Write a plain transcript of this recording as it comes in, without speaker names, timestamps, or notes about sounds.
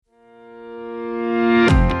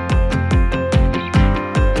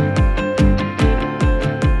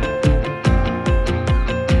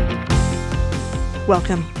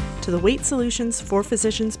Welcome to the Weight Solutions for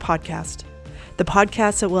Physicians podcast, the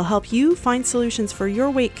podcast that will help you find solutions for your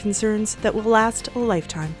weight concerns that will last a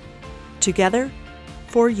lifetime. Together,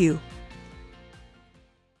 for you.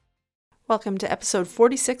 Welcome to episode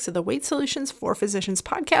 46 of the Weight Solutions for Physicians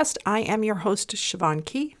podcast. I am your host, Siobhan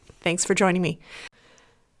Key. Thanks for joining me.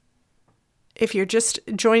 If you're just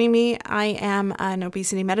joining me, I am an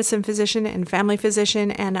obesity medicine physician and family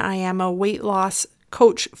physician, and I am a weight loss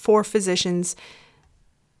coach for physicians.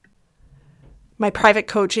 My private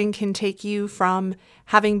coaching can take you from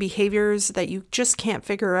having behaviors that you just can't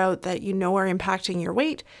figure out that you know are impacting your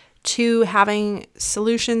weight to having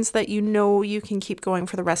solutions that you know you can keep going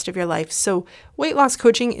for the rest of your life. So weight loss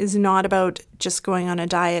coaching is not about just going on a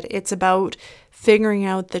diet. It's about figuring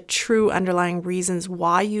out the true underlying reasons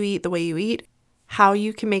why you eat the way you eat, how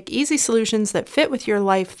you can make easy solutions that fit with your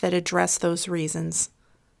life that address those reasons.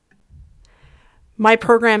 My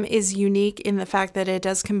program is unique in the fact that it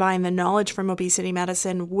does combine the knowledge from obesity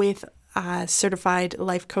medicine with certified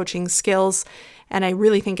life coaching skills, and I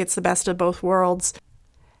really think it's the best of both worlds,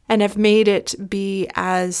 and have made it be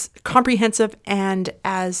as comprehensive and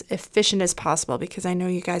as efficient as possible because I know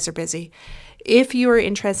you guys are busy. If you are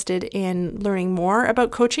interested in learning more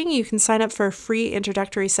about coaching, you can sign up for a free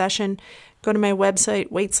introductory session. Go to my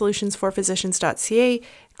website, weightssolutionsforphysicians.ca,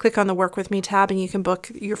 click on the Work With Me tab, and you can book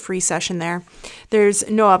your free session there. There's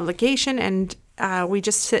no obligation, and we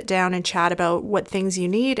just sit down and chat about what things you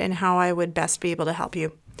need and how I would best be able to help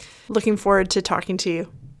you. Looking forward to talking to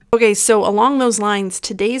you. Okay, so along those lines,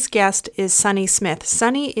 today's guest is Sunny Smith.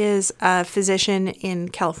 Sunny is a physician in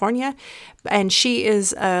California, and she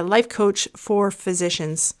is a life coach for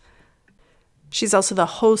physicians. She's also the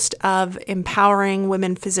host of Empowering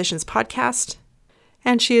Women Physicians podcast,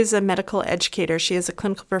 and she is a medical educator. She is a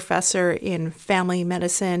clinical professor in family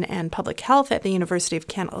medicine and public health at the University of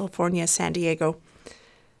California, San Diego.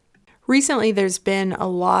 Recently, there's been a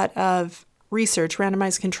lot of research,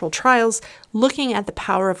 randomized controlled trials, looking at the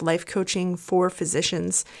power of life coaching for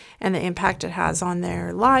physicians and the impact it has on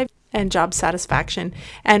their lives and job satisfaction.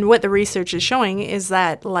 And what the research is showing is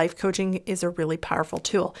that life coaching is a really powerful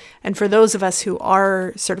tool. And for those of us who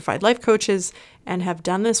are certified life coaches and have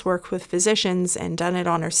done this work with physicians and done it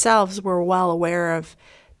on ourselves, we're well aware of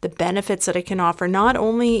the benefits that it can offer, not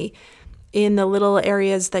only in the little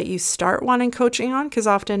areas that you start wanting coaching on, because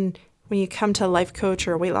often when you come to a life coach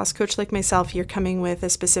or a weight loss coach like myself, you're coming with a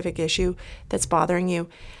specific issue that's bothering you.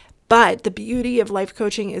 But the beauty of life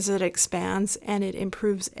coaching is that it expands and it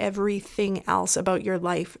improves everything else about your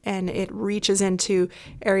life. And it reaches into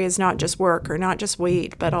areas not just work or not just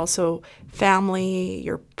weight, but also family,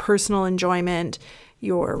 your personal enjoyment,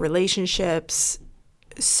 your relationships,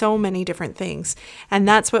 so many different things. And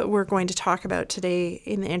that's what we're going to talk about today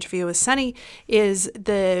in the interview with Sunny, is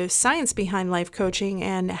the science behind life coaching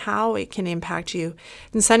and how it can impact you.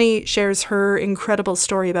 And Sunny shares her incredible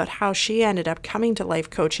story about how she ended up coming to life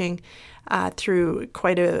coaching through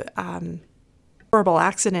quite a horrible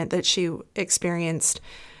accident that she experienced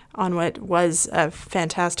on what was a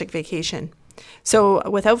fantastic vacation. So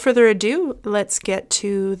without further ado, let's get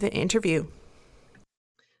to the interview.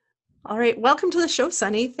 All right. Welcome to the show,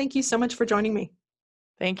 Sunny. Thank you so much for joining me.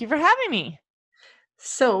 Thank you for having me.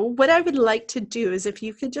 So what I would like to do is if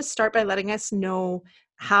you could just start by letting us know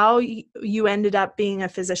how you ended up being a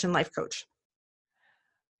physician life coach.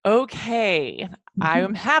 Okay. I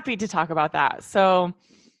am happy to talk about that. So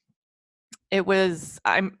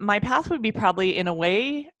my path would be probably in a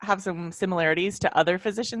way have some similarities to other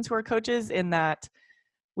physicians who are coaches in that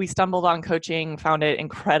we stumbled on coaching, found it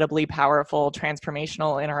incredibly powerful,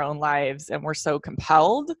 transformational in our own lives, and we're so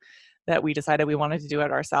compelled that we decided we wanted to do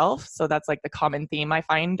it ourselves. So that's like the common theme I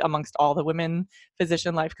find amongst all the women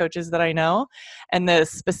physician life coaches that I know. And the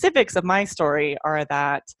specifics of my story are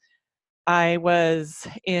that I was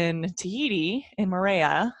in Tahiti, in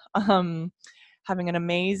Moorea, having an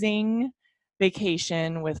amazing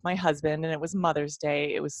vacation with my husband, and it was Mother's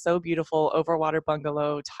Day. It was so beautiful, overwater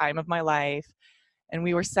bungalow, time of my life. And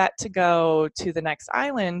we were set to go to the next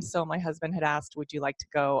island. So my husband had asked, would you like to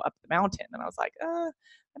go up the mountain? And I was like, I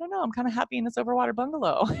don't know. I'm kind of happy in this overwater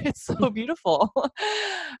bungalow. It's so beautiful.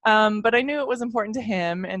 But I knew it was important to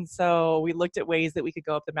him. And so we looked at ways that we could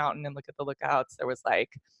go up the mountain and look at the lookouts. There was like,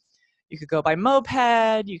 you could go by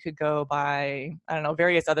moped, you could go by, I don't know,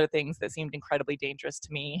 various other things that seemed incredibly dangerous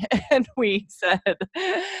to me. And we said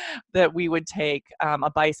that we would take a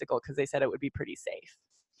bicycle because they said it would be pretty safe.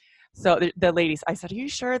 So the ladies, I said, are you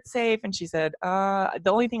sure it's safe? And she said, the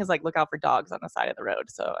only thing is like, look out for dogs on the side of the road.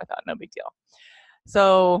 So I thought, no big deal.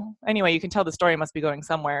 So anyway, you can tell the story must be going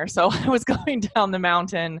somewhere. So I was going down the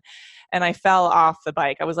mountain and I fell off the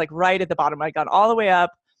bike. I was like right at the bottom. I got all the way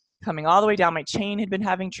up, coming all the way down. My chain had been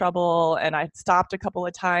having trouble and I stopped a couple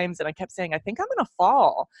of times and I kept saying, I think I'm going to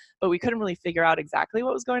fall, but we couldn't really figure out exactly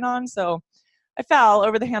what was going on. So I fell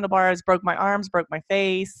over the handlebars, broke my arms, broke my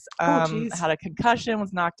face, Oh, geez. had a concussion,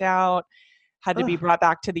 was knocked out, had to be Ugh. brought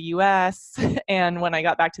back to the US. And when I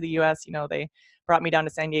got back to the US, they brought me down to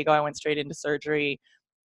San Diego. I went straight into surgery.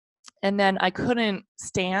 And then I couldn't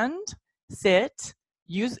stand, sit,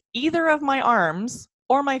 use either of my arms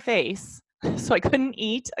or my face. So I couldn't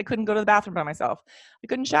eat. I couldn't go to the bathroom by myself. I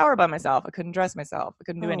couldn't shower by myself. I couldn't dress myself. I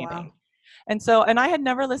couldn't do Oh, wow. anything. And I had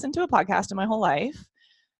never listened to a podcast in my whole life.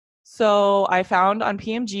 So I found on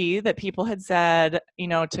PMG that people had said,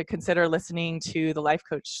 to consider listening to the Life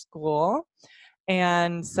Coach School.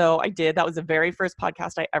 And so I did. That was the very first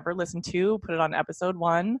podcast I ever listened to, put it on episode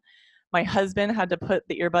 1. My husband had to put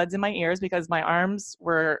the earbuds in my ears because my arms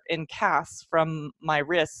were in casts from my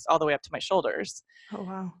wrists all the way up to my shoulders Oh,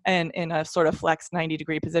 wow. and in a sort of flexed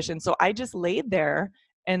 90-degree position. So I just laid there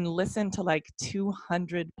and listened to like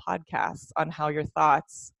 200 podcasts on how your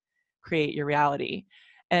thoughts create your reality.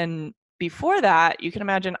 And before that, you can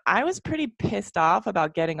imagine I was pretty pissed off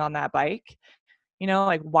about getting on that bike.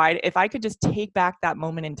 Like why, if I could just take back that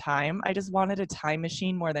moment in time, I just wanted a time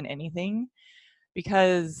machine more than anything.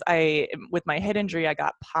 Because with my head injury, I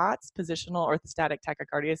got POTS, positional orthostatic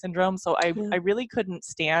tachycardia syndrome. So I really couldn't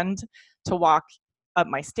stand to walk up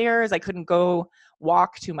my stairs. I couldn't go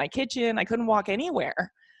walk to my kitchen. I couldn't walk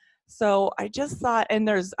anywhere. So I just thought,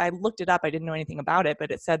 I looked it up. I didn't know anything about it,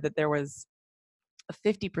 but it said that there was a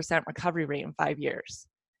 50% recovery rate in 5 years.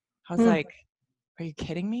 I was like, are you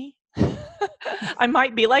kidding me? I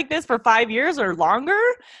might be like this for 5 years or longer.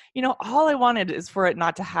 All I wanted is for it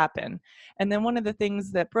not to happen. And then one of the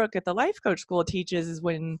things that Brooke at the Life Coach School teaches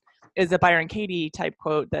is a Byron Katie type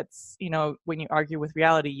quote that's, when you argue with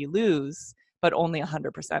reality, you lose, but only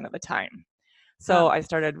 100% of the time. So I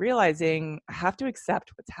started realizing I have to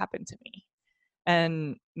accept what's happened to me.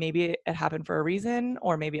 And maybe it happened for a reason,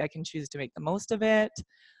 or maybe I can choose to make the most of it.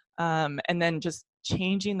 And then just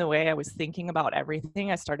changing the way I was thinking about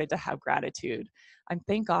everything, I started to have gratitude. And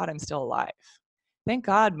thank God I'm still alive. Thank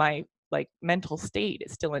God my mental state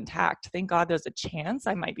is still intact. Thank God there's a chance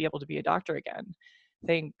I might be able to be a doctor again.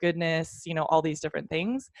 Thank goodness, all these different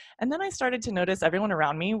things. And then I started to notice everyone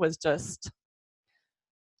around me was just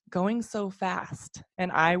going so fast.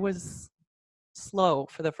 And I was slow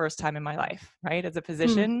for the first time in my life, right? As a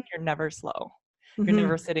physician, you're never slow. You're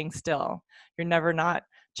never sitting still. You're never not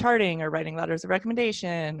charting or writing letters of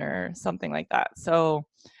recommendation or something like that. So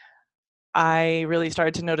I really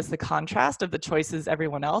started to notice the contrast of the choices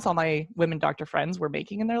everyone else, all my women doctor friends, were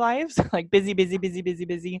making in their lives, like busy, busy, busy, busy,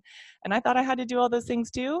 busy. And I thought I had to do all those things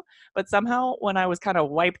too. But somehow when I was kind of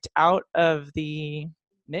wiped out of the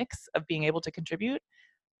mix of being able to contribute,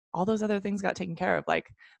 all those other things got taken care of. Like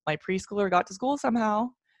my preschooler got to school somehow,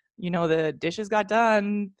 the dishes got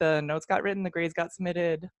done, the notes got written, the grades got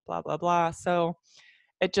submitted, blah, blah, blah. So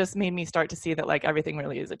it just made me start to see that everything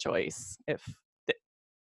really is a choice.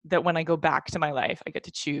 That when I go back to my life, I get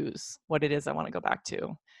to choose what it is I want to go back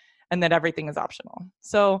to, and that everything is optional.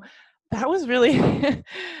 So that was really,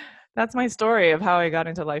 that's my story of how I got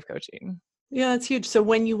into life coaching. Yeah, that's huge. So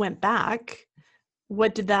when you went back,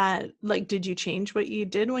 what did that, did you change what you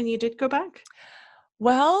did when you did go back?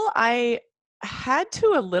 Well, I had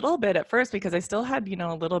to a little bit at first because I still had,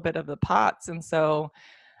 a little bit of the POTS. And so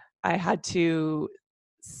I had to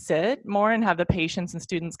sit more and have the patients and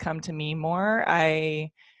students come to me more.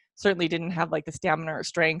 I certainly didn't have the stamina or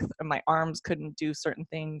strength, and my arms couldn't do certain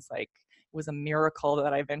things. It was a miracle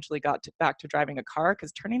that I eventually got back to driving a car,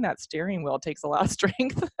 because turning that steering wheel takes a lot of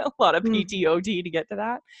strength, a lot of PTOT to get to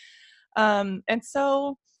that. And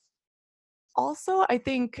so also, I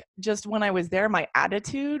think just when I was there, my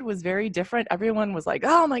attitude was very different. Everyone was like,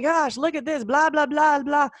 oh my gosh, look at this, blah, blah, blah,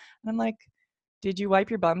 blah. And I'm like, did you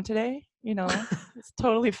wipe your bum today? It's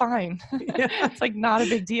totally fine. Yeah. It's not a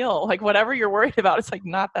big deal. Whatever you're worried about, it's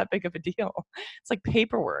not that big of a deal. It's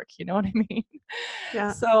paperwork, you know what I mean?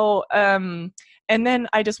 Yeah. So, and then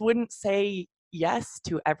I just wouldn't say yes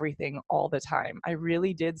to everything all the time. I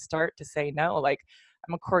really did start to say no.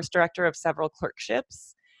 I'm a course director of several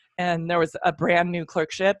clerkships, and there was a brand new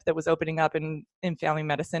clerkship that was opening up in family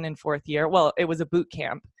medicine in 4th year. Well, it was a boot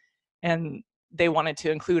camp, and they wanted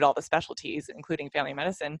to include all the specialties, including family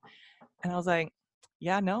medicine. And I was like,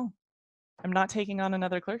 yeah, no, I'm not taking on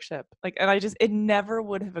another clerkship. And it never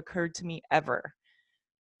would have occurred to me ever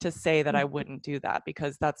to say that I wouldn't do that,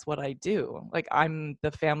 because that's what I do. Like, I'm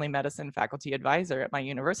the family medicine faculty advisor at my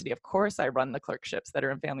university. Of course I run the clerkships that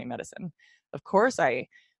are in family medicine. Of course I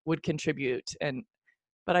would contribute,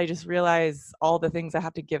 but I just realize all the things I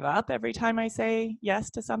have to give up every time I say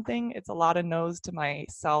yes to something. It's a lot of no's to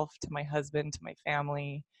myself, to my husband, to my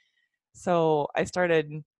family. So I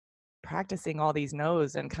started practicing all these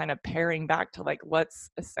no's and kind of paring back to like what's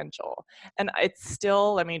essential. And it's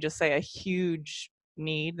still, let me just say, a huge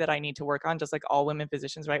need that I need to work on, just like all women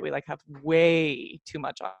physicians, right? We like have way too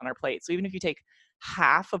much on our plate. So even if you take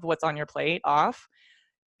half of what's on your plate off,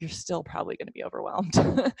 you're still probably going to be overwhelmed.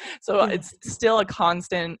 So it's still a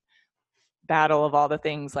constant battle of all the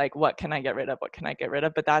things, like what can I get rid of? What can I get rid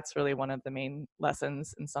of? But that's really one of the main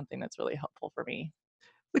lessons and something that's really helpful for me.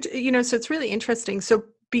 Which, so it's really interesting. So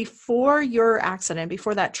before your accident,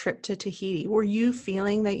 before that trip to Tahiti, were you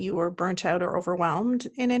feeling that you were burnt out or overwhelmed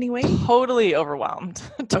in any way? Totally overwhelmed.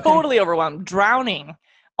 Totally overwhelmed, drowning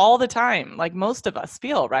all the time, like most of us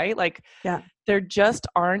feel, right? Like, yeah, there just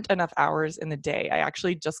aren't enough hours in the day. I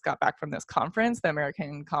actually just got back from this conference, the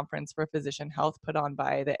American Conference for Physician Health, put on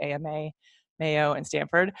by the AMA, Mayo, and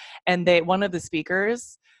Stanford. And one of the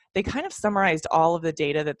speakers, they kind of summarized all of the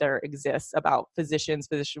data that there exists about physicians,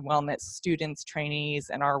 physician wellness, students, trainees,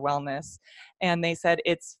 and our wellness. And they said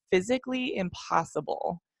it's physically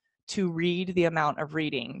impossible to read the amount of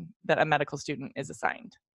reading that a medical student is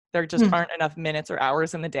assigned. There just aren't enough minutes or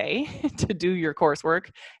hours in the day to do your coursework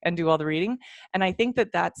and do all the reading. And I think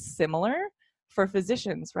that that's similar for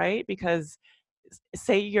physicians, right? Because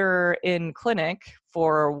say you're in clinic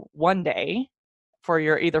for one day for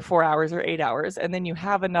your either 4 hours or 8 hours, and then you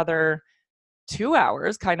have another 2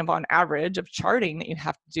 hours kind of on average of charting that you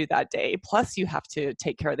have to do that day. Plus you have to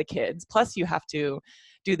take care of the kids. Plus you have to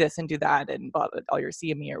do this and do that and all your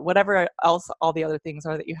CME or whatever else, all the other things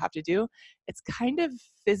are that you have to do. It's kind of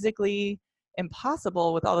physically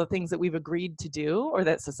impossible with all the things that we've agreed to do, or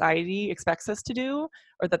that society expects us to do,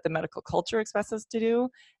 or that the medical culture expects us to do,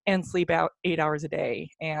 and sleep out 8 hours a day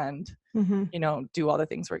and, do all the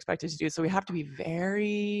things we're expected to do. So we have to be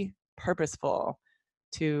very purposeful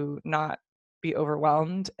to not be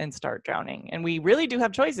overwhelmed and start drowning. And we really do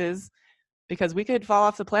have choices, because we could fall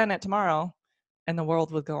off the planet tomorrow and the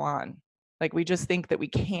world would go on. Like, we just think that we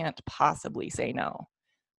can't possibly say no,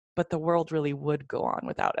 but the world really would go on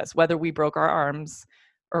without us, whether we broke our arms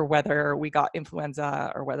or whether we got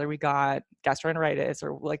influenza or whether we got gastroenteritis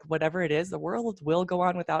or like whatever it is, the world will go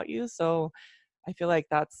on without you. So I feel like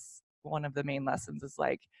that's one of the main lessons, is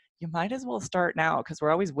like, you might as well start now, because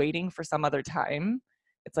we're always waiting for some other time.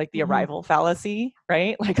 It's like the arrival fallacy,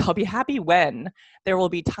 right? Like, I'll be happy when there will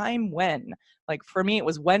be time when. Like, for me, it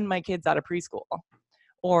was when my kid's out of preschool,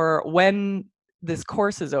 or when this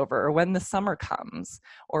course is over, or when the summer comes,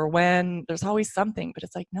 or when there's always something. But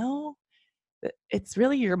it's like, no, it's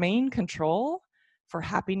really your main control for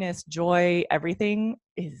happiness, joy, everything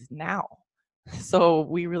is now. So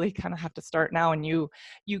we really kind of have to start now. And you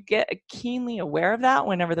get keenly aware of that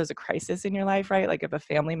whenever there's a crisis in your life, right? Like if a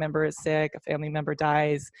family member is sick, a family member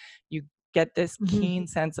dies, you get this keen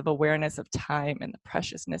sense of awareness of time and the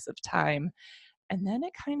preciousness of time. And then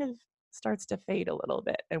it kind of starts to fade a little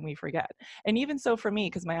bit and we forget. And even so for me,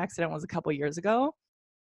 because my accident was a couple years ago,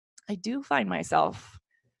 I do find myself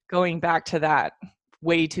going back to that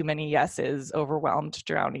way too many yeses, overwhelmed,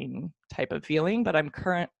 drowning type of feeling. But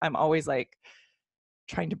I'm always like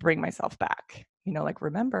trying to bring myself back, like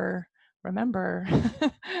remember.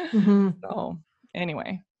 So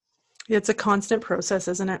anyway. It's a constant process,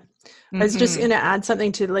 isn't it? I was just going to add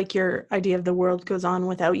something to like your idea of the world goes on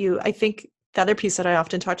without you. I think the other piece that I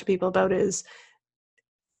often talk to people about is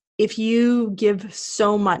if you give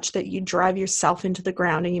so much that you drive yourself into the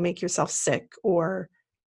ground and you make yourself sick, or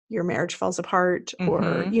your marriage falls apart,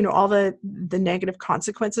 or, all the negative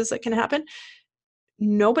consequences that can happen,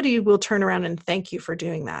 nobody will turn around and thank you for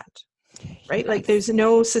doing that. Right? Yes. Like there's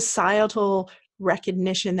no societal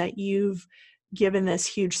recognition that you've given this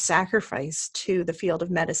huge sacrifice to the field of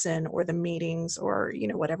medicine or the meetings or,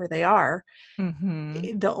 whatever they are.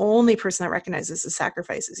 The only person that recognizes the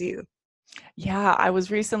sacrifice is you. Yeah, I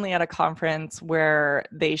was recently at a conference where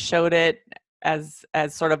they showed it as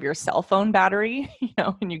sort of your cell phone battery,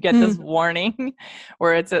 and you get this warning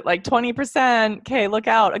where it's at like 20%. Okay, look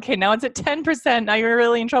out. Okay, now it's at 10%. Now you're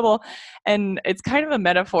really in trouble. And it's kind of a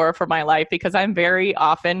metaphor for my life, because I'm very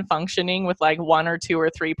often functioning with like 1 or 2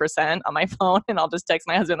 or 3% on my phone. And I'll just text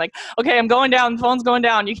my husband like, okay, I'm going down. The phone's going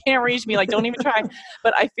down. You can't reach me. Like, don't even try.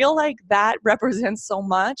 But I feel like that represents so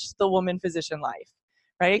much the woman physician life,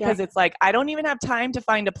 right? Because it's like, I don't even have time to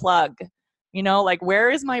find a plug. Like, where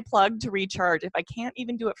is my plug to recharge? If I can't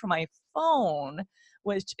even do it from my phone,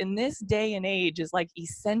 which in this day and age is like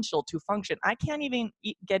essential to function. I can't even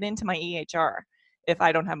get into my EHR if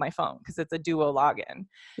I don't have my phone because it's a Duo login.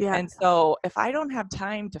 Yeah. And so if I don't have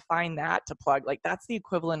time to find that to plug, like that's the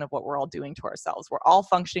equivalent of what we're all doing to ourselves. We're all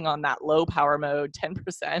functioning on that low power mode,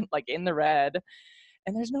 10%, like in the red.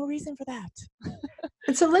 And there's no reason for that.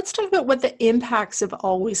 And so let's talk about what the impacts of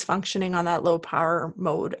always functioning on that low power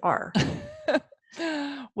mode are.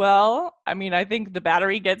 Well, I mean, I think the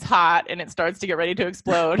battery gets hot and it starts to get ready to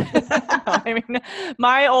explode. I mean,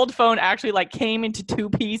 my old phone actually like came into two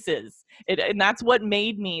pieces. And that's what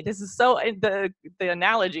made me, this is so, the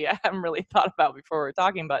analogy I haven't really thought about before we were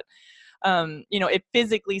talking, but it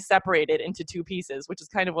physically separated into two pieces, which is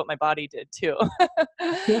kind of what my body did too.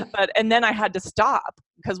 Yeah. And then I had to stop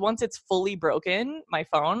because once it's fully broken, my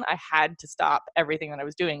phone, I had to stop everything that I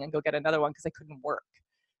was doing and go get another one because I couldn't work.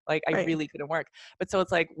 Like I really couldn't work. But so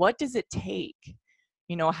it's like, what does it take?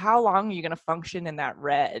 How long are you going to function in that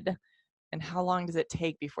red? And how long does it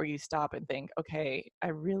take before you stop and think, okay, I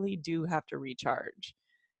really do have to recharge?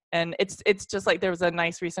 And it's just like, there was a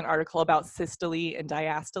nice recent article about systole and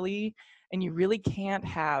diastole, and you really can't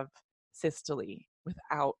have systole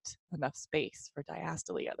without enough space for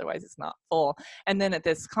diastole. Otherwise it's not full. And then at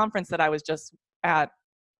this conference that I was just at,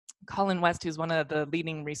 Colin West, who's one of the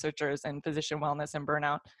leading researchers in physician wellness and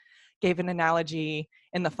burnout, gave an analogy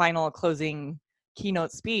in the final closing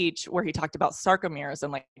keynote speech where he talked about sarcomeres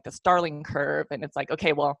and like the Starling curve. And it's like,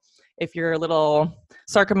 okay, well, if your little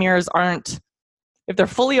sarcomeres if they're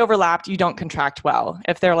fully overlapped, you don't contract well.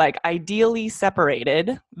 If they're like ideally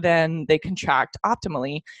separated, then they contract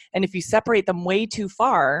optimally. And if you separate them way too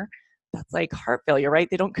far, that's like heart failure, right?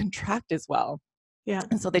 They don't contract as well. Yeah.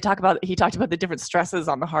 And so he talked about the different stresses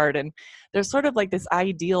on the heart. And there's sort of like this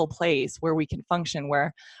ideal place where we can function,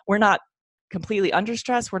 where we're not completely under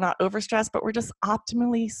stress, we're not overstressed, but we're just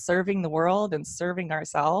optimally serving the world and serving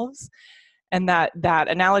ourselves. And that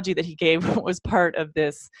analogy that he gave was part of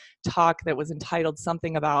this talk that was entitled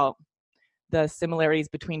something about the similarities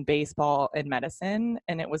between baseball and medicine.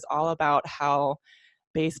 And it was all about how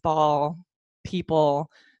baseball people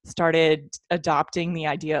started adopting the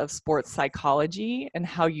idea of sports psychology and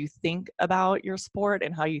how you think about your sport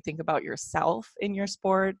and how you think about yourself in your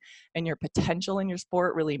sport and your potential in your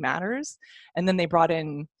sport really matters. And then they brought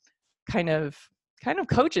in kind of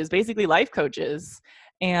coaches, basically life coaches,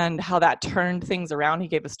 and how that turned things around. He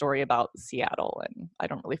gave a story about Seattle, and I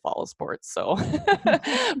don't really follow sports, so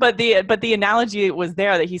but the analogy was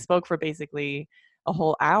there that he spoke for basically a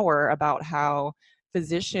whole hour about how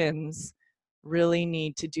physicians really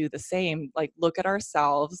need to do the same, like look at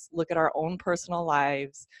ourselves, look at our own personal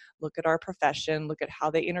lives, look at our profession, look at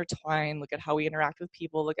how they intertwine, look at how we interact with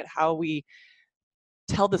people, look at how we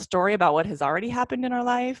tell the story about what has already happened in our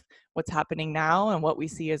life, what's happening now, and what we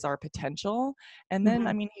see as our potential. And then,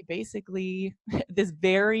 I mean, he basically, this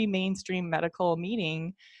very mainstream medical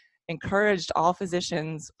meeting encouraged all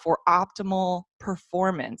physicians for optimal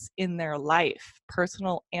performance in their life,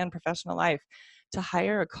 personal and professional life, to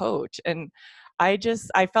hire a coach. And I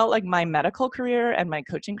felt like my medical career and my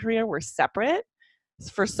coaching career were separate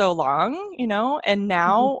for so long, and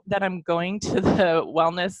now that I'm going to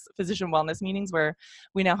the physician wellness meetings where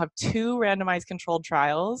we now have 2 randomized controlled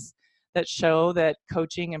trials that show that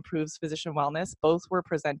coaching improves physician wellness. Both were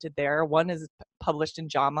presented there. One is published in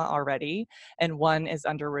JAMA already, and one is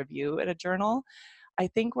under review at a journal. I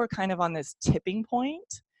think we're kind of on this tipping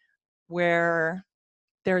point where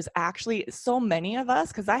there's actually so many of us,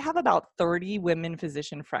 because I have about 30 women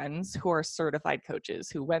physician friends who are certified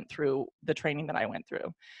coaches who went through the training that I went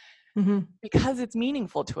through, because it's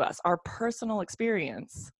meaningful to us. Our personal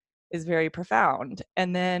experience is very profound.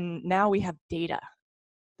 And then now we have data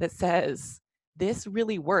that says this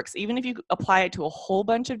really works. Even if you apply it to a whole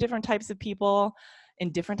bunch of different types of people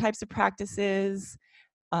in different types of practices,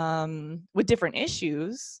 with different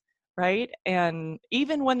issues, right? And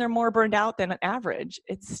even when they're more burned out than an average,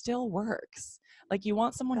 it still works. Like you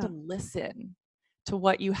want someone to listen to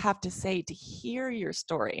what you have to say, to hear your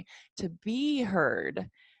story, to be heard,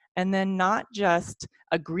 and then not just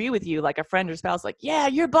agree with you like a friend or spouse, like, yeah,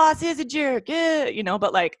 your boss is a jerk,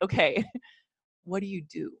 but like, okay, what do you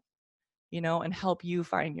do? And help you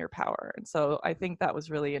find your power. And so I think that was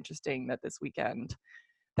really interesting that this weekend,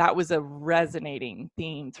 that was a resonating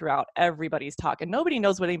theme throughout everybody's talk. And nobody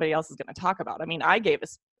knows what anybody else is going to talk about. I mean, I gave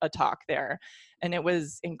a talk there, and it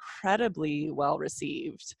was incredibly well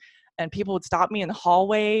received. And people would stop me in the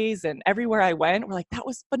hallways, and everywhere I went, were like, that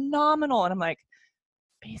was phenomenal. And I'm like,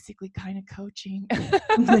 basically kind of coaching.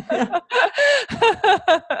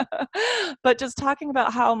 But just talking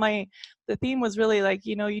about how the theme was really like,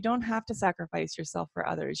 you know, you don't have to sacrifice yourself for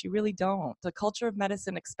others. You really don't. The culture of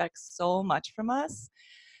medicine expects so much from us.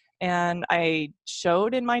 And I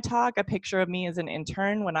showed in my talk a picture of me as an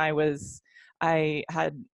intern when I was an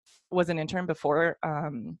intern before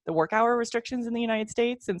the work hour restrictions in the United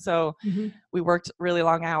States. And so we worked really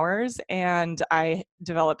long hours, and I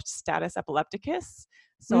developed status epilepticus.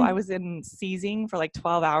 So I was in seizing for like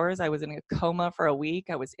 12 hours. I was in a coma for a week.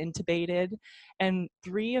 I was intubated. And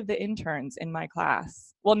 3 of the interns in my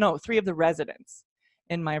class, 3 of the residents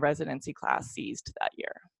in my residency class seized that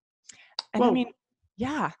year. And I mean,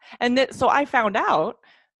 yeah. And so I found out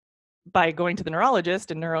by going to the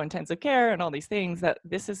neurologist and neurointensive care and all these things that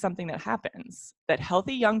this is something that happens, that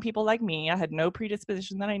healthy young people like me, I had no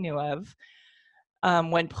predisposition that I knew of,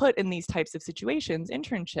 when put in these types of situations,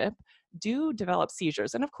 internship, do develop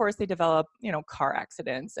seizures. And of course they develop, you know, car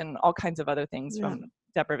accidents and all kinds of other things from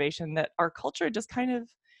deprivation that our culture just kind of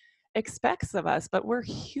expects of us, but we're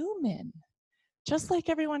human, just like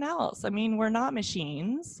everyone else. I mean, we're not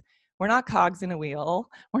machines. We're not cogs in a wheel.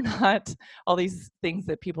 We're not all these things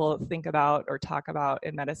that people think about or talk about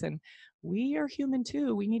in medicine. We are human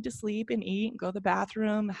too. We need to sleep and eat, go to the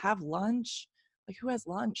bathroom, have lunch. Like, who has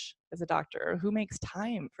lunch as a doctor? Who makes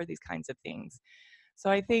time for these kinds of things? So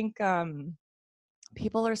I think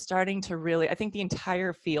people are starting to really, I think the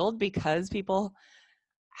entire field, because people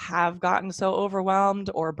have gotten so overwhelmed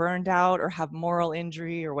or burned out or have moral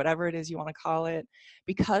injury or whatever it is you want to call it,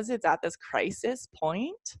 because it's at this crisis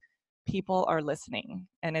point, people are listening,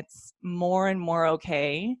 and it's more and more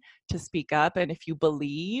okay to speak up. And if you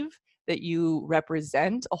believe that you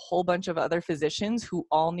represent a whole bunch of other physicians who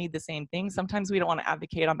all need the same thing, sometimes we don't want to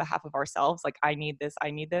advocate on behalf of ourselves, like, I need this.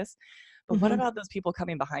 But what about those people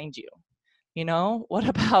coming behind you? You know, what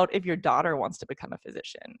about if your daughter wants to become a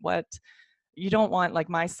physician? You don't want, like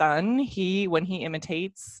my son, when he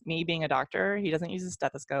imitates me being a doctor, he doesn't use a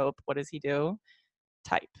stethoscope. What does he do?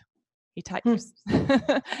 Type. He types.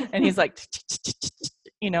 And he's like,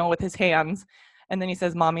 you know, with his hands. And then he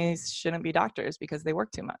says, mommies shouldn't be doctors because they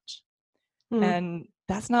work too much. And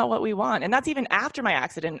that's not what we want. And that's even after my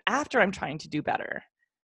accident, after I'm trying to do better,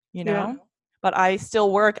 you know? But I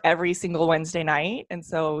still work every single Wednesday night. And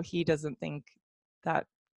so he doesn't think that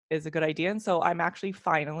is a good idea. And so I'm actually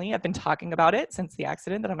I've been talking about it since the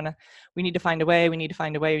accident, that we need to find a way. And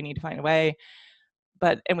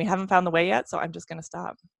we haven't found the way yet. So I'm just going to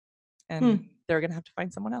stop, and they're going to have to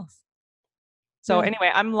find someone else. So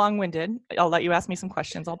anyway, I'm long-winded. I'll let you ask me some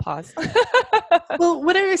questions. I'll pause. Well,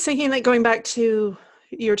 what I was thinking, like going back to,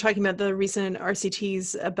 you were talking about the recent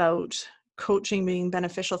RCTs about coaching being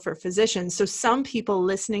beneficial for physicians. So some people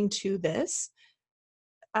listening to this,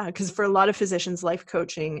 because for a lot of physicians, life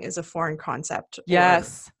coaching is a foreign concept.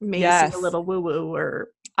 Yes. May seem a little woo-woo, or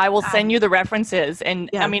I will send you the references. And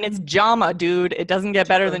I mean, it's JAMA, dude. It doesn't get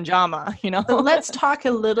better than JAMA, you know? But let's talk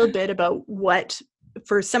a little bit about what,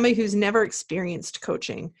 for somebody who's never experienced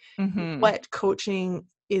coaching, what coaching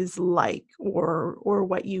is like, or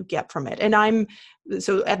what you get from it. And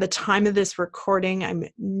so at the time of this recording, I'm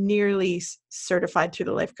nearly certified through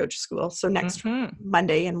the Life Coach School. So next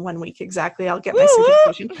Monday, in 1 week exactly, I'll get my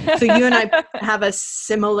certification. So you and I have a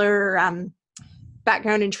similar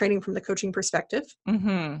background in training from the coaching perspective.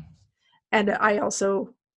 And I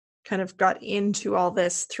also kind of got into all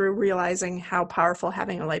this through realizing how powerful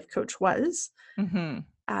having a life coach was.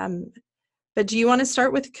 But do you want to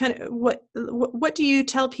start with kind of what do you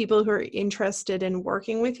tell people who are interested in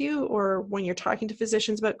working with you, or when you're talking to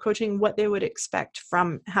physicians about coaching, what they would expect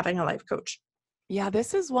from having a life coach? Yeah,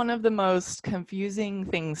 this is one of the most confusing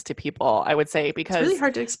things to people, I would say, because it's really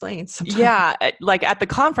hard to explain sometimes. Yeah, like at the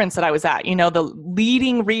conference that I was at, you know, the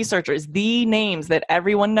leading researchers, the names that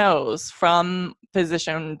everyone knows from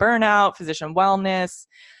physician burnout, physician wellness,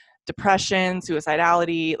 depression,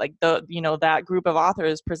 suicidality, like that group of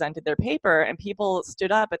authors presented their paper, and people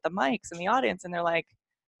stood up at the mics in the audience and they're like,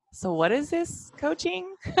 so what is this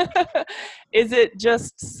coaching? Is it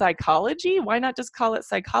just psychology? Why not just call it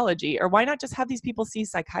psychology? Or why not just have these people see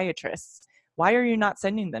psychiatrists? Why are you not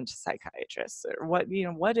sending them to psychiatrists? Or what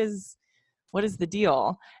is the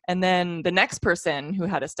deal? And then the next person who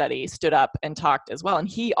had a study stood up and talked as well. And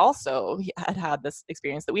he had this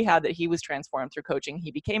experience that we had, that he was transformed through coaching.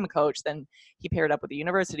 He became a coach. Then he paired up with the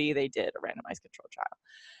university. They did a randomized control trial.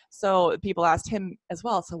 So people asked him as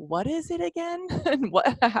well, so what is it again? And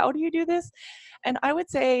how do you do this? And I would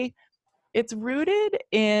say it's rooted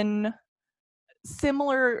in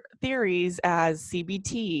similar theories as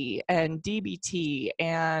CBT and DBT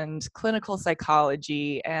and clinical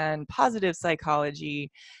psychology and positive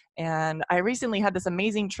psychology. And I recently had this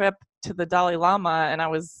amazing trip to the Dalai Lama, and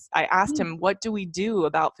I asked him, what do we do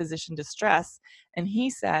about physician distress? And he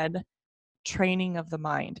said, training of the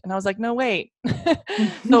mind. And I was like, no, wait.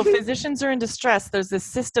 So physicians are in distress. There's this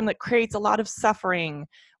system that creates a lot of suffering.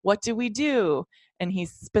 What do we do? And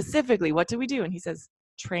he's specifically, what do we do? And he says,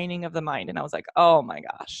 training of the mind. And I was like, oh my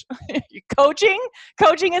gosh, coaching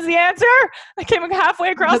is the answer. I came halfway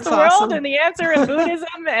across the world, awesome. And the answer in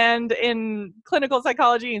Buddhism and in clinical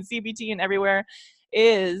psychology and CBT and everywhere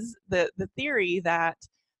is the theory that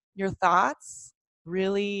your thoughts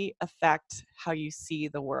really affect how you see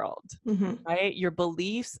the world, right? Your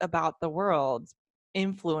beliefs about the world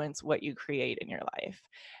influence what you create in your life.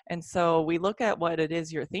 And so we look at what it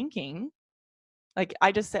is you're thinking. Like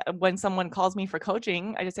I just said, when someone calls me for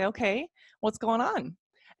coaching, I just say, okay, what's going on?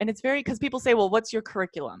 And it's because people say, well, what's your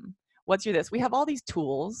curriculum? What's your this? We have all these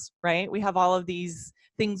tools, right? We have all of these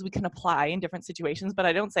things we can apply in different situations, but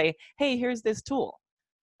I don't say, hey, here's this tool.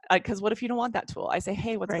 Because what if you don't want that tool? I say,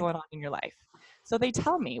 hey, what's going on in your life? So they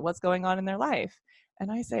tell me what's going on in their life.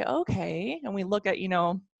 And I say, okay. And we look at,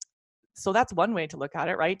 so that's one way to look at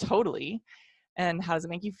it, right? Totally. And how does it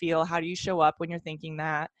make you feel? How do you show up when you're thinking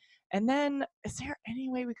that? And then is there any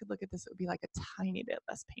way we could look at this? It would be like a tiny bit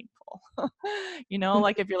less painful.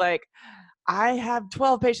 Like if you're like, I have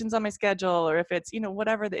 12 patients on my schedule, or if it's,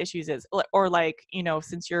 whatever the issues is, or like,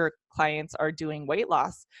 since your clients are doing weight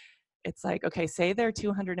loss, it's like, okay, say they're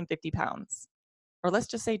 250 pounds. Or let's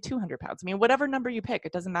just say 200 pounds. I mean, whatever number you pick,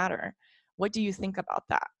 it doesn't matter. What do you think about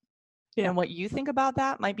that? Yeah. And what you think about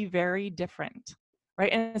that might be very different,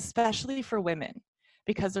 right? And especially for women,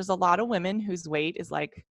 because there's a lot of women whose weight is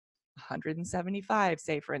like 175,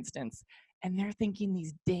 say, for instance, and they're thinking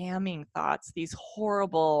these damning thoughts, these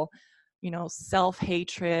horrible,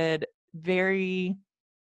 self-hatred, very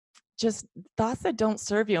just thoughts that don't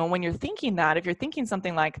serve you. And when you're thinking that, if you're thinking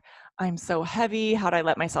something like, I'm so heavy, how did I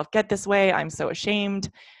let myself get this way? I'm so ashamed.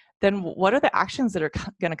 Then what are the actions that are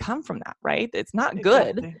going to come from that, right? It's not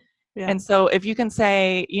good. Exactly. Yeah. And so if you can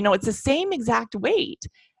say, it's the same exact weight.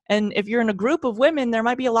 And if you're in a group of women, there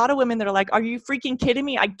might be a lot of women that are like, are you freaking kidding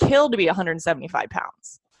me? I'd kill to be 175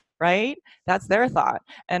 pounds, right? That's their thought.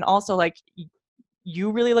 And also like,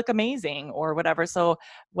 you really look amazing or whatever. So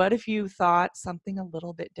what if you thought something a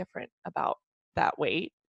little bit different about that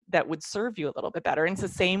weight that would serve you a little bit better? And it's the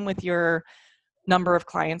same with your number of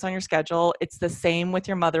clients on your schedule. It's the same with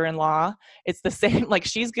your mother-in-law. It's the same, like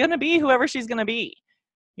she's going to be whoever she's going to be.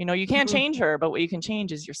 You can't change her, but what you can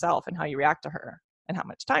change is yourself and how you react to her and how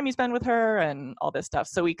much time you spend with her and all this stuff.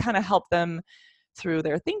 So we kind of help them through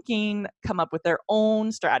their thinking, come up with their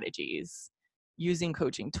own strategies using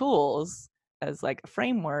coaching tools as like a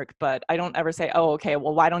framework, but I don't ever say, oh, okay,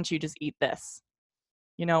 well, why don't you just eat this?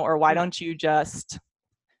 Or why don't you just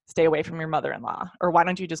stay away from your mother-in-law? Or why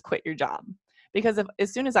don't you just quit your job? Because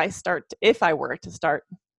if I were to start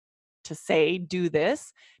to say, do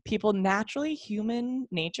this, people naturally, human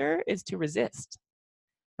nature is to resist,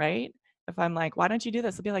 right? If I'm like, why don't you do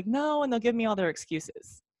this? They'll be like, no, and they'll give me all their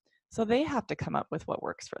excuses. So they have to come up with what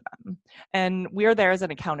works for them. And we're there as an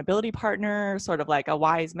accountability partner, sort of like a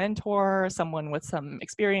wise mentor, someone with some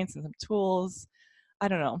experience and some tools. I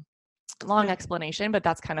don't know, long explanation, but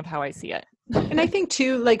that's kind of how I see it. And I think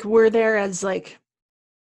too, like we're there as like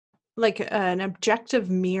an objective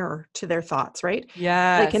mirror to their thoughts, right?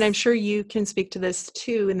 Yeah. Like, and I'm sure you can speak to this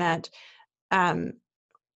too, in that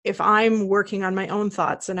if I'm working on my own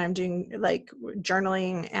thoughts and I'm doing like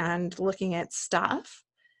journaling and looking at stuff,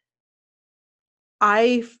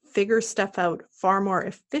 I figure stuff out far more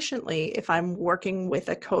efficiently if I'm working with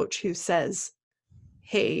a coach who says,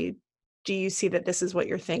 hey, do you see that this is what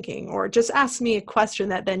you're thinking? Or just ask me a question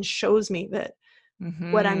that then shows me that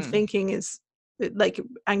what I'm thinking is like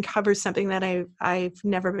uncovers something that I've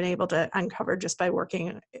never been able to uncover just by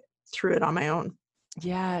working through it on my own.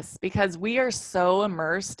 Yes, because we are so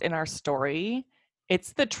immersed in our story.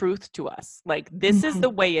 It's the truth to us. Like, this is the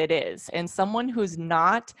way it is. And someone who's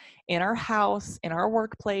not in our house, in our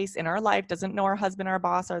workplace, in our life, doesn't know our husband, our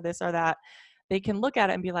boss, or this or that, they can look at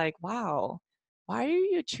it and be like, wow, why are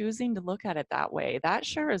you choosing to look at it that way? That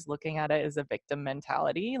sure is looking at it as a victim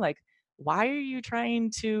mentality. Like, why are you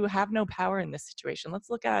trying to have no power in this situation? Let's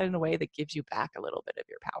look at it in a way that gives you back a little bit of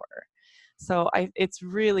your power. So it's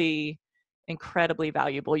really incredibly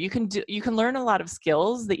valuable. You can learn a lot of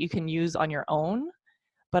skills that you can use on your own.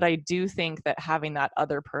 But I do think that having that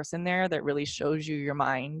other person there that really shows you your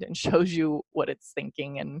mind and shows you what it's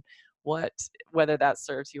thinking and whether that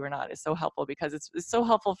serves you or not is so helpful, because it's so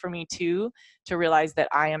helpful for me too, to realize that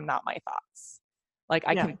I am not my thoughts. Like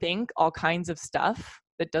I can think all kinds of stuff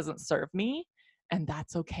that doesn't serve me, and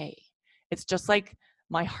that's okay. It's just like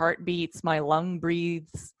my heart beats, my lung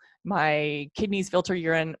breathes, my kidneys filter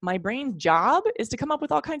urine. My brain's job is to come up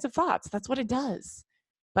with all kinds of thoughts. That's what it does.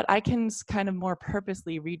 But I can kind of more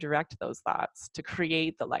purposely redirect those thoughts to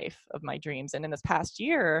create the life of my dreams. And in this past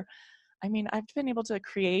year, I mean, I've been able to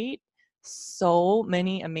create so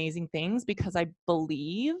many amazing things because I've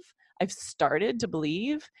started to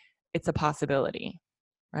believe it's a possibility,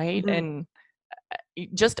 right? Mm-hmm. And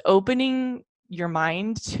just opening your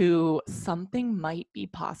mind to something might be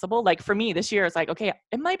possible. Like for me this year, it's like, okay,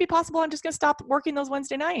 it might be possible. I'm just going to stop working those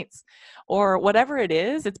Wednesday nights or whatever it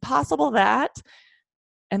is. It's possible that.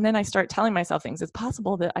 And then I start telling myself things. It's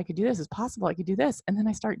possible that I could do this. It's possible I could do this. And then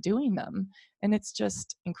I start doing them. And it's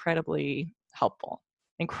just incredibly helpful.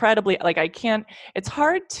 Incredibly, like it's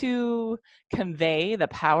hard to convey the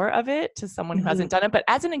power of it to someone who hasn't done it. But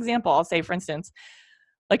as an example, I'll say, for instance,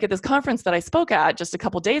 like at this conference that I spoke at just a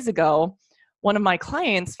couple days ago, one of my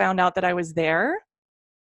clients found out that I was there,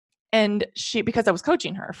 and because I was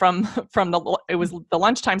coaching her it was the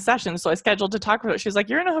lunchtime session. So I scheduled to talk with her. She was like,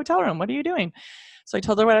 "You're in a hotel room. What are you doing?" So I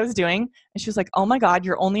told her what I was doing, and she was like, "Oh my God,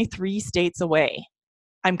 you're only 3 states away.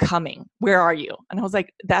 I'm coming. Where are you?" And I was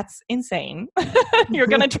like, "That's insane. You're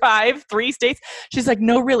going to drive 3 states?" She's like,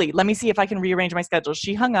 "No, really. Let me see if I can rearrange my schedule."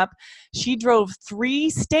 She hung up. She drove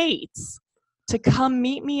 3 states to come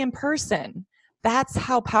meet me in person. That's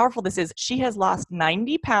how powerful this is. She has lost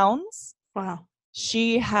 90 pounds. Wow.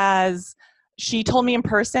 She told me in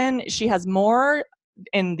person, she has more.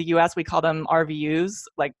 In the US, we call them RVUs,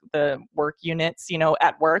 like the work units,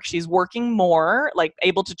 at work. She's working more, like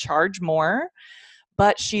able to charge more,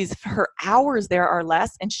 but her hours there are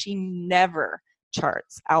less, and she never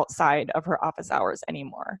charts outside of her office hours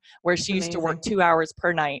anymore, where she used to work 2 hours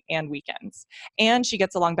per night and weekends. And she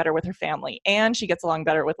gets along better with her family, and she gets along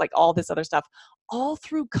better with like all this other stuff, all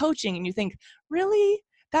through coaching. And you think, really?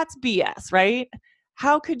 That's BS, right?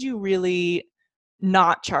 How could you really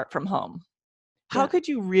not chart from home? How could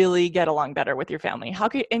you really get along better with your family?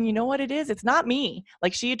 And you know what it is? It's not me.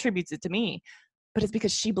 Like, she attributes it to me, but it's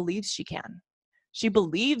because she believes she can. She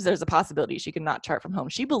believes there's a possibility she could not chart from home.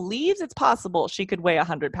 She believes it's possible she could weigh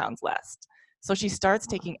 100 pounds less. So she starts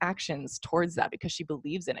taking actions towards that because she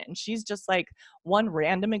believes in it. And she's just like one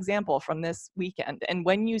random example from this weekend. And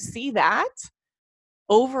when you see that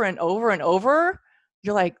over and over and over,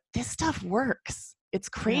 you're like, this stuff works. It's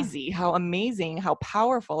crazy how amazing, how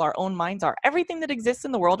powerful our own minds are. Everything that exists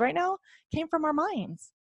in the world right now came from our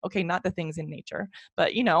minds. Okay, not the things in nature,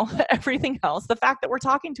 but everything else. The fact that we're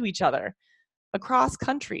talking to each other across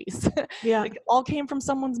countries, like, all came from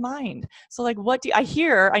someone's mind. So like,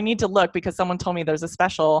 I need to look, because someone told me there's a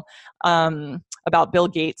special about Bill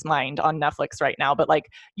Gates' mind on Netflix right now. But like,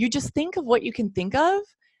 you just think of what you can think of,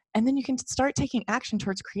 and then you can start taking action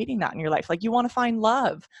towards creating that in your life. Like, you want to find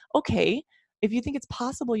love. Okay, if you think it's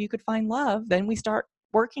possible you could find love, then we start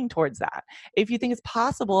working towards that. If you think it's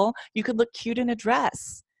possible you could look cute in a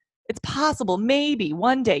dress, it's possible maybe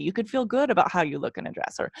one day you could feel good about how you look in a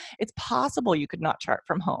dress, or it's possible you could not chart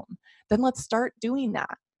from home, then let's start doing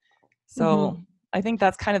that. So I think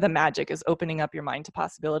that's kind of the magic, is opening up your mind to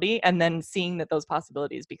possibility and then seeing that those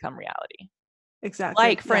possibilities become reality. Exactly.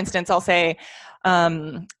 Like, for instance, I'll say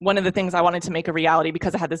one of the things I wanted to make a reality,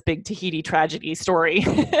 because I had this big Tahiti tragedy story,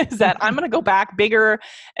 is that I'm going to go back bigger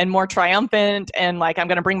and more triumphant. And like, I'm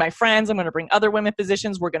going to bring my friends. I'm going to bring other women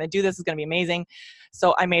physicians. We're going to do this. It's going to be amazing.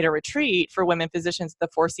 So I made a retreat for women physicians at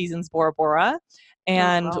the Four Seasons Bora Bora.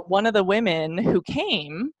 And one of the women who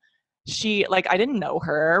came, I didn't know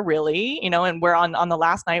her really, and we're on the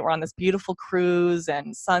last night, we're on this beautiful cruise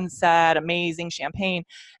and sunset, amazing champagne.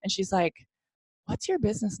 And she's like, "What's your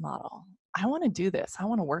business model? I want to do this. I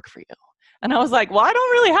want to work for you." And I was like, well, I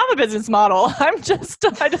don't really have a business model. I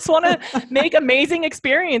just want to make amazing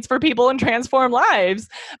experience for people and transform lives.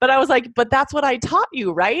 But I was like, but that's what I taught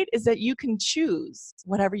you, right? Is that you can choose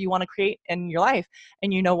whatever you want to create in your life.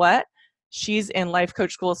 And you know what? She's in Life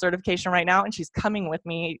Coach School certification right now, and she's coming with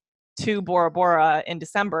me to Bora Bora in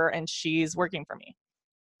December, and she's working for me.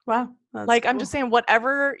 Wow. Like, cool. I'm just saying,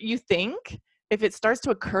 whatever you think, if it starts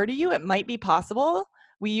to occur to you, it might be possible.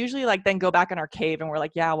 We usually then go back in our cave and we're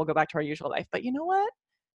like, yeah, we'll go back to our usual life. But you know what?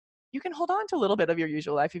 You can hold on to a little bit of your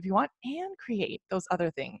usual life if you want, and create those other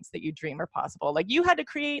things that you dream are possible. Like, you had to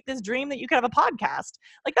create this dream that you could have a podcast.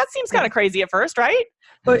 Like, that seems kind of crazy at first, right?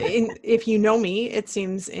 But if you know me, it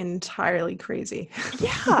seems entirely crazy.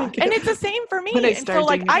 Yeah. And it's the same for me. And so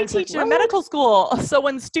I teach in a medical school. So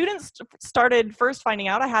when students started first finding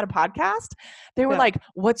out I had a podcast, they were like,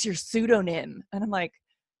 "What's your pseudonym?" And I'm like,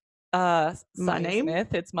 my name?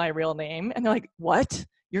 Smith, it's my real name. And they're like, "What?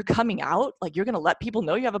 You're coming out? Like, you're going to let people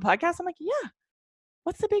know you have a podcast?" I'm like, yeah,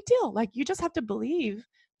 what's the big deal? Like, you just have to believe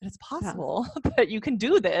it's possible that you can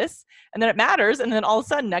do this, and then it matters. And then all of a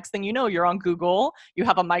sudden, next thing you know, you're on Google, you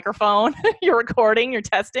have a microphone, you're recording, you're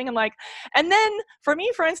testing. And then for me,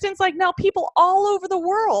 for instance, like now people all over the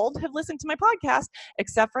world have listened to my podcast,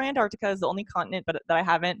 except for Antarctica is the only continent that I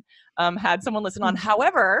haven't had someone listen on.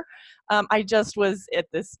 However, I just was at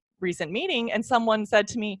this recent meeting and someone said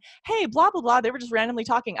to me, hey, blah, blah, blah. They were just randomly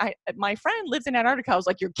talking. My friend lives in Antarctica. I was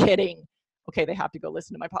like, you're kidding. Okay, they have to go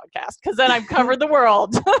listen to my podcast because then I've covered the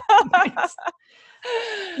world. Nice.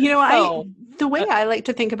 The way I like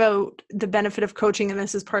to think about the benefit of coaching, and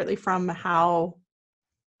this is partly from how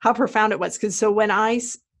profound it was, because so when I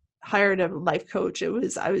hired a life coach,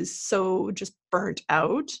 I was so just burnt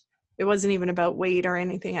out. It wasn't even about weight or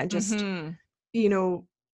anything. I just,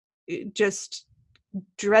 just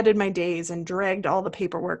dreaded my days and dragged all the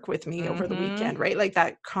paperwork with me over the weekend, right? Like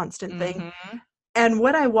that constant thing. And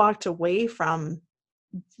what I walked away from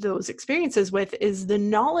those experiences with is the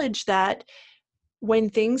knowledge that when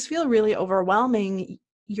things feel really overwhelming,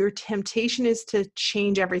 your temptation is to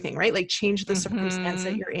change everything, right? Like change the circumstance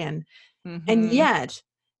that you're in. And yet,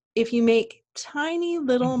 if you make tiny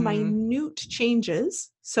little minute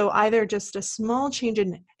changes, so either just a small change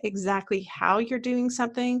in exactly how you're doing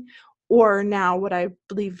something, or now what I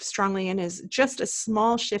believe strongly in is just a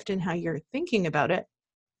small shift in how you're thinking about it,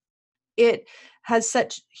 it has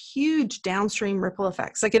such huge downstream ripple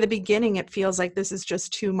effects. Like at the beginning, it feels like this is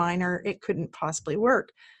just too minor. It couldn't possibly work.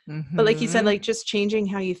 But like you said, like just changing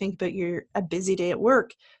how you think about a busy day at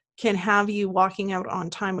work can have you walking out on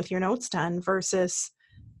time with your notes done versus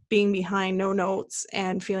being behind no notes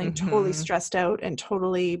and feeling totally stressed out and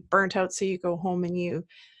totally burnt out. So you go home and you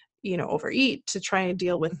overeat to try and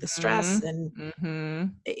deal with the stress, and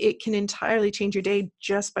it can entirely change your day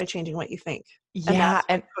just by changing what you think. Yeah.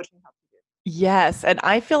 And coaching helps you do. Yes. And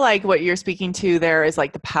I feel like what you're speaking to there is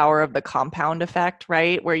like the power of the compound effect,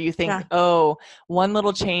 right? Where you think, oh, one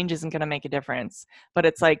little change isn't going to make a difference, but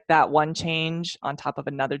it's like that one change on top of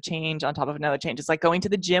another change on top of another change. It's like going to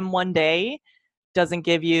the gym one day doesn't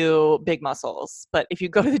give you big muscles. But if you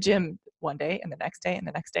go to the gym one day and the next day and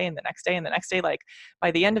the next day and the next day and the next day, like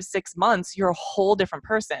by the end of 6 months, you're a whole different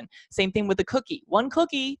person. Same thing with the cookie. One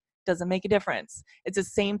cookie doesn't make a difference. It's the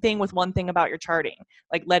same thing with one thing about your charting,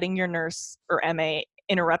 like letting your nurse or MA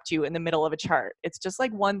interrupt you in the middle of a chart. It's just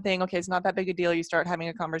like one thing. Okay, it's not that big a deal. You start having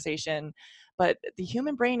a conversation, but the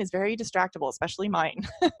human brain is very distractible, especially mine.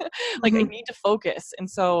 Like I need to focus. And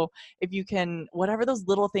so if you can, whatever those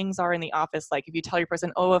little things are in the office, like if you tell your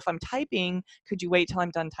person, oh, if I'm typing, could you wait till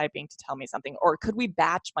I'm done typing to tell me something? Or could we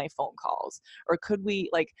batch my phone calls? Or could we,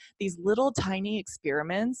 like these little tiny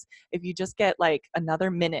experiments, if you just get like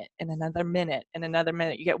another minute and another minute and another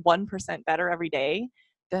minute, you get 1% better every day,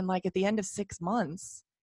 then like at the end of 6 months,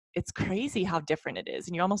 it's crazy how different it is.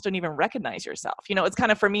 And you almost don't even recognize yourself. It's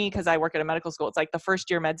kind of for me, because I work at a medical school, it's like the first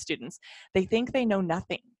year med students, they think they know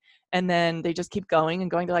nothing. And then they just keep going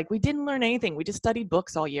and going. They're like, we didn't learn anything. We just studied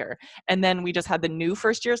books all year. And then we just had the new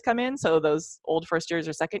first years come in. So those old first years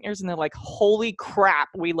or second years, and they're like, holy crap,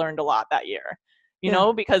 we learned a lot that year.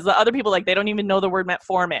 Because the other people, like, they don't even know the word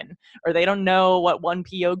metformin, or they don't know what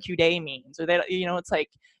 1-POQ day means, or they, it's like,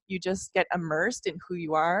 you just get immersed in who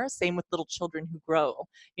you are. Same with little children who grow.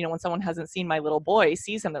 When someone hasn't seen my little boy,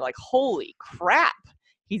 sees him, they're like, holy crap,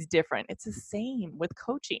 he's different. It's the same with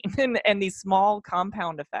coaching and these small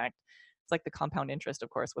compound effect. It's like the compound interest, of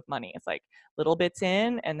course, with money. It's like little bits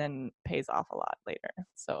in and then pays off a lot later.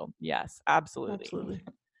 So yes, absolutely.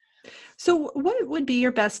 So what would be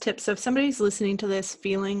your best tips if somebody's listening to this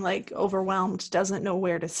feeling like overwhelmed, doesn't know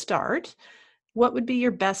where to start? What would be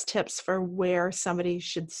your best tips for where somebody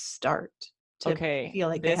should start to feel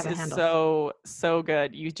like they have a handle? This is so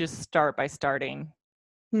good. You just start by starting,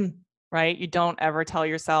 right? You don't ever tell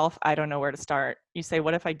yourself, I don't know where to start. You say,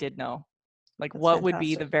 what if I did know? Like, that's what fantastic. Would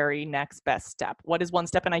be the very next best step? What is one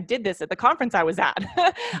step? And I did this at the conference I was at.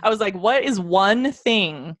 I was like, what is one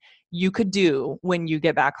thing you could do when you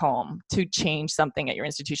get back home to change something at your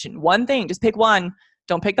institution? One thing, just pick one.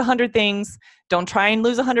 Don't pick the 100 things. Don't try and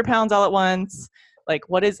lose 100 pounds all at once. Like,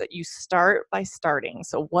 what is it? You start by starting.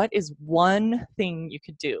 So what is one thing you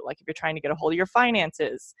could do? Like if you're trying to get a hold of your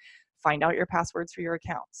finances, find out your passwords for your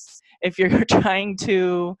accounts. If you're trying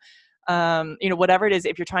to Whatever it is,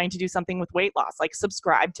 if you're trying to do something with weight loss, like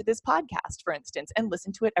subscribe to this podcast, for instance, and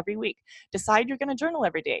listen to it every week. Decide you're going to journal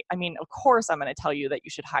every day. I mean, of course, I'm going to tell you that you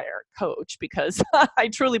should hire a coach because I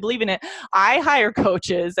truly believe in it. I hire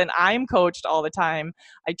coaches and I'm coached all the time.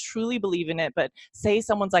 I truly believe in it. But say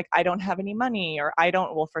someone's like, I don't have any money, or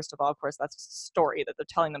well, first of all, of course, that's a story that they're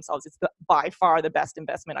telling themselves. It's by far the best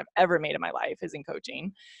investment I've ever made in my life is in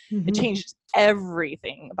coaching. It changed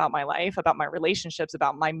everything about my life, about my relationships,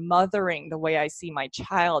 about my mothering, the way I see my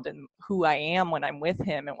child and who I am when I'm with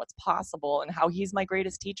him and what's possible and how he's my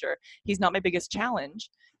greatest teacher. He's not my biggest challenge.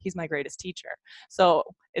 He's my greatest teacher. So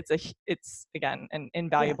it's again, an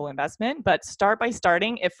invaluable investment, but start by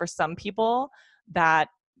starting. If for some people that,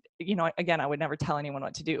 again, I would never tell anyone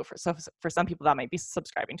what to do. For some people that might be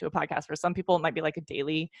subscribing to a podcast. For some people, it might be like a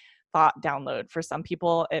daily thought download. For some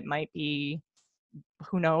people, it might be,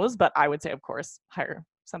 who knows, but I would say, of course, hire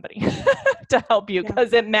somebody to help you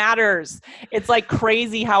because it matters. It's like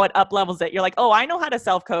crazy how it up levels it. You're like, oh, I know how to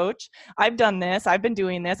self-coach. I've done this. I've been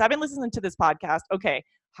doing this. I've been listening to this podcast. Okay,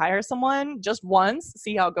 hire someone just once,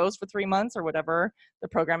 see how it goes for 3 months or whatever the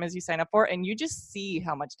program is you sign up for. And you just see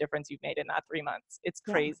how much difference you've made in that 3 months. It's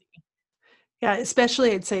crazy. Yeah,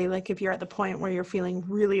 especially I'd say like if you're at the point where you're feeling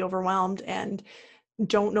really overwhelmed and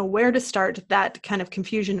don't know where to start, that kind of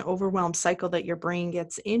confusion, overwhelm cycle that your brain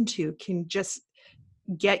gets into can just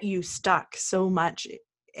get you stuck so much.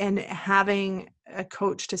 And having a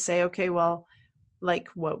coach to say, okay, well, like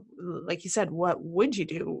you said, what would you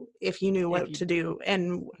do if you knew what to do,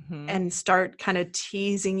 and start kind of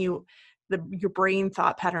teasing your brain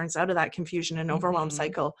thought patterns out of that confusion and overwhelm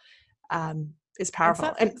cycle is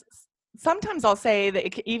powerful. And sometimes I'll say that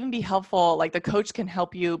it can even be helpful, like the coach can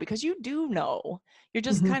help you because you do know you're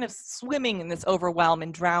just kind of swimming in this overwhelm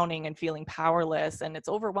and drowning and feeling powerless, and it's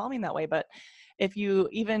overwhelming that way. But if you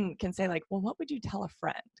even can say like, well, what would you tell a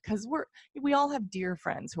friend? Because we all have dear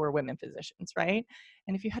friends who are women physicians, right?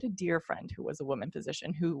 And if you had a dear friend who was a woman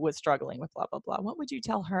physician who was struggling with blah, blah, blah, what would you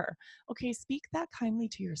tell her? Okay, speak that kindly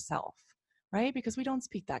to yourself, right? Because we don't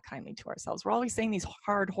speak that kindly to ourselves. We're always saying these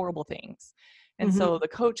hard, horrible things. And so the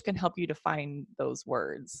coach can help you to find those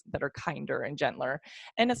words that are kinder and gentler.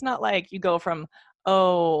 And it's not like you go from,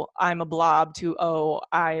 oh, I'm a blob to, oh,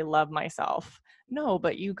 I love myself. No,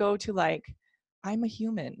 but you go to like, I'm a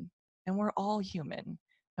human and we're all human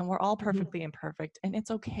and we're all perfectly imperfect. And it's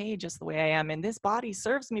okay just the way I am. And this body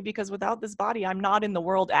serves me because without this body, I'm not in the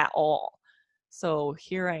world at all. So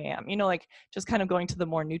here I am, like just kind of going to the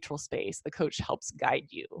more neutral space. The coach helps guide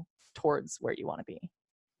you towards where you want to be.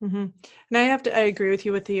 And I agree with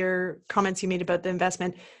you with your comments you made about the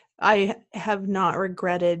investment. I have not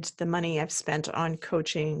regretted the money I've spent on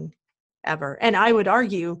coaching ever. And I would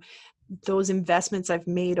argue those investments I've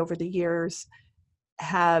made over the years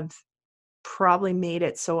have probably made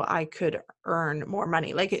it so I could earn more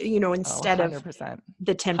money. Like, instead of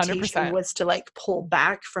the temptation 100%. was to like pull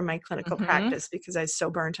back from my clinical practice because I was so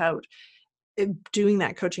burnt out. Doing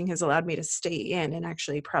that coaching has allowed me to stay in and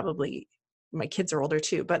actually probably, my kids are older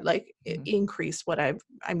too, but like increase what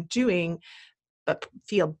I'm doing, but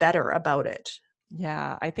feel better about it.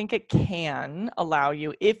 Yeah, I think it can allow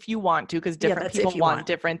you if you want to, because different people want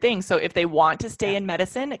different things. So if they want to stay in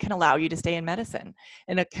medicine, it can allow you to stay in medicine,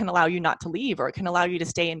 and it can allow you not to leave, or it can allow you to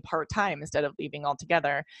stay in part-time instead of leaving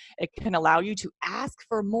altogether. It can allow you to ask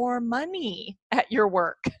for more money at your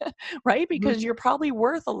work, right? Because you're probably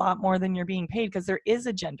worth a lot more than you're being paid, because there is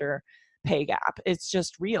a gender pay gap. It's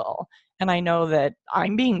just real. And I know that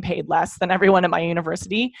I'm being paid less than everyone at my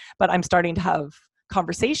university, but I'm starting to have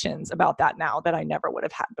conversations about that now that I never would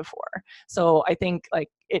have had before. So I think like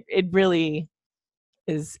it really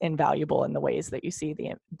is invaluable in the ways that you see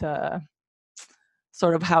the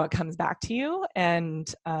sort of how it comes back to you. And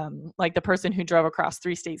like the person who drove across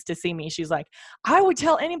 3 states to see me, she's like, I would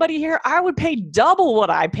tell anybody here I would pay double what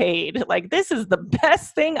I paid. Like, this is the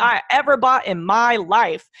best thing I ever bought in my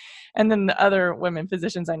life. And then the other women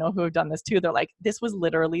physicians I know who have done this too, they're like, this was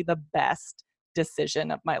literally the best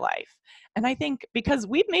decision of my life. And I think because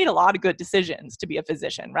we've made a lot of good decisions to be a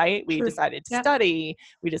physician, right? We decided to study.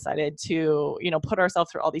 We decided to, put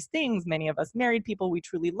ourselves through all these things. Many of us married people we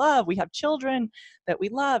truly love. We have children that we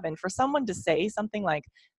love. And for someone to say something like,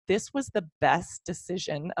 this was the best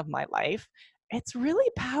decision of my life, it's really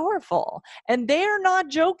powerful. And they're not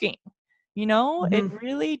joking. It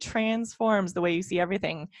really transforms the way you see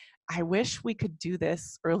everything. I wish we could do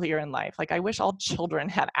this earlier in life. Like, I wish all children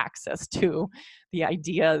had access to the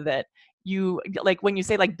idea that like when you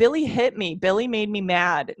say like, Billy hit me, Billy made me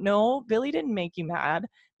mad. No, Billy didn't make you mad.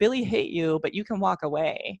 Billy hit you, but you can walk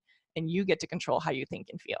away and you get to control how you think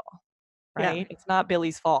and feel, right? Yeah. It's not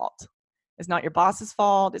Billy's fault. It's not your boss's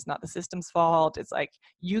fault. It's not the system's fault. It's like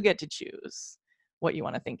you get to choose what you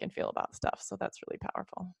want to think and feel about stuff. So that's really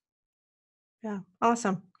powerful. Yeah.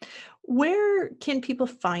 Awesome. Where can people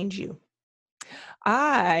find you?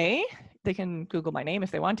 They can Google my name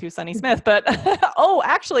if they want to, Sunny Smith, but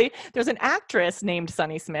actually there's an actress named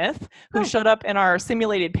Sunny Smith who showed up in our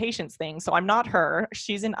simulated patients thing. So I'm not her.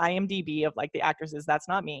 She's in IMDb of like the actresses. That's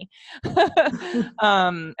not me.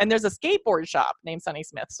 And there's a skateboard shop named Sunny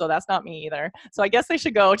Smith. So that's not me either. So I guess they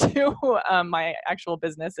should go to my actual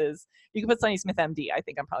businesses. You can put Sunny Smith MD. I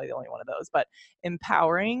think I'm probably the only one of those, but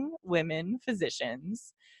Empowering Women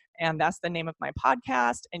Physicians. And that's the name of my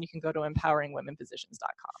podcast. And you can go to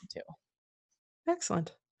empoweringwomenphysicians.com too.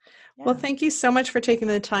 Excellent. Yeah. Well, thank you so much for taking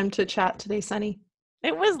the time to chat today, Sunny.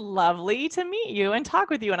 It was lovely to meet you and talk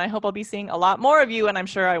with you. And I hope I'll be seeing a lot more of you. And I'm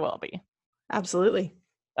sure I will be. Absolutely.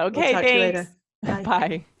 Okay, we'll talk to you later. Bye.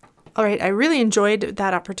 Bye. All right. I really enjoyed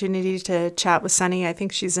that opportunity to chat with Sunny. I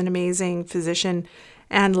think she's an amazing physician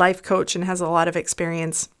and life coach and has a lot of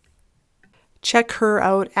experience. Check her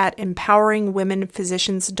out at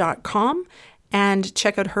empoweringwomenphysicians.com and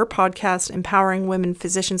check out her podcast, Empowering Women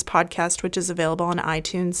Physicians Podcast, which is available on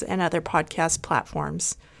iTunes and other podcast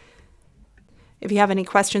platforms. If you have any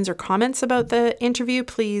questions or comments about the interview,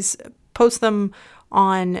 please post them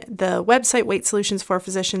on the website,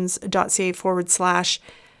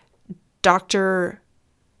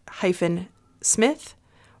 waitsolutionsforphysicians.ca/Dr-Smith,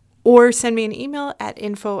 or send me an email at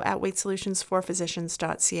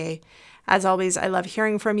info@waitsolutionsforphysicians.ca. As always, I love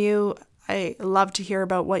hearing from you. I love to hear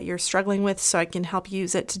about what you're struggling with so I can help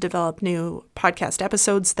use it to develop new podcast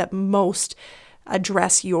episodes that most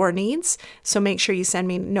address your needs. So make sure you send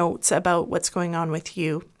me notes about what's going on with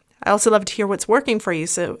you. I also love to hear what's working for you.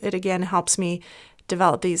 So it again helps me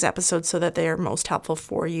develop these episodes so that they're most helpful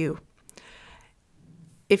for you.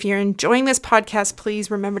 If you're enjoying this podcast, please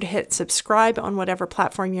remember to hit subscribe on whatever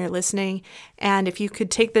platform you're listening. And if you could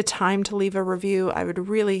take the time to leave a review, I would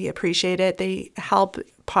really appreciate it. They help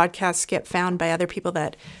podcasts get found by other people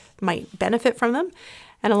that might benefit from them.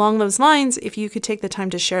 And along those lines, if you could take the time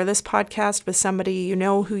to share this podcast with somebody you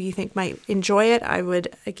know who you think might enjoy it, I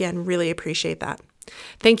would, again, really appreciate that.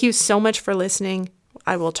 Thank you so much for listening.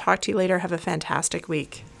 I will talk to you later. Have a fantastic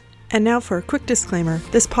week. And now for a quick disclaimer.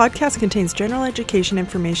 This podcast contains general education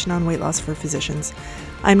information on weight loss for physicians.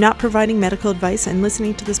 I'm not providing medical advice, and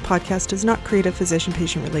listening to this podcast does not create a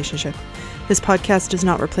physician-patient relationship. This podcast does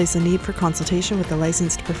not replace the need for consultation with a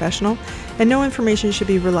licensed professional, and no information should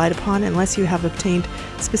be relied upon unless you have obtained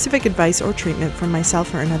specific advice or treatment from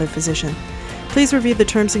myself or another physician. Please review the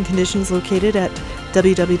terms and conditions located at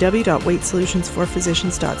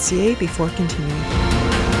www.waitsolutionsforphysicians.ca before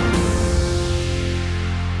continuing.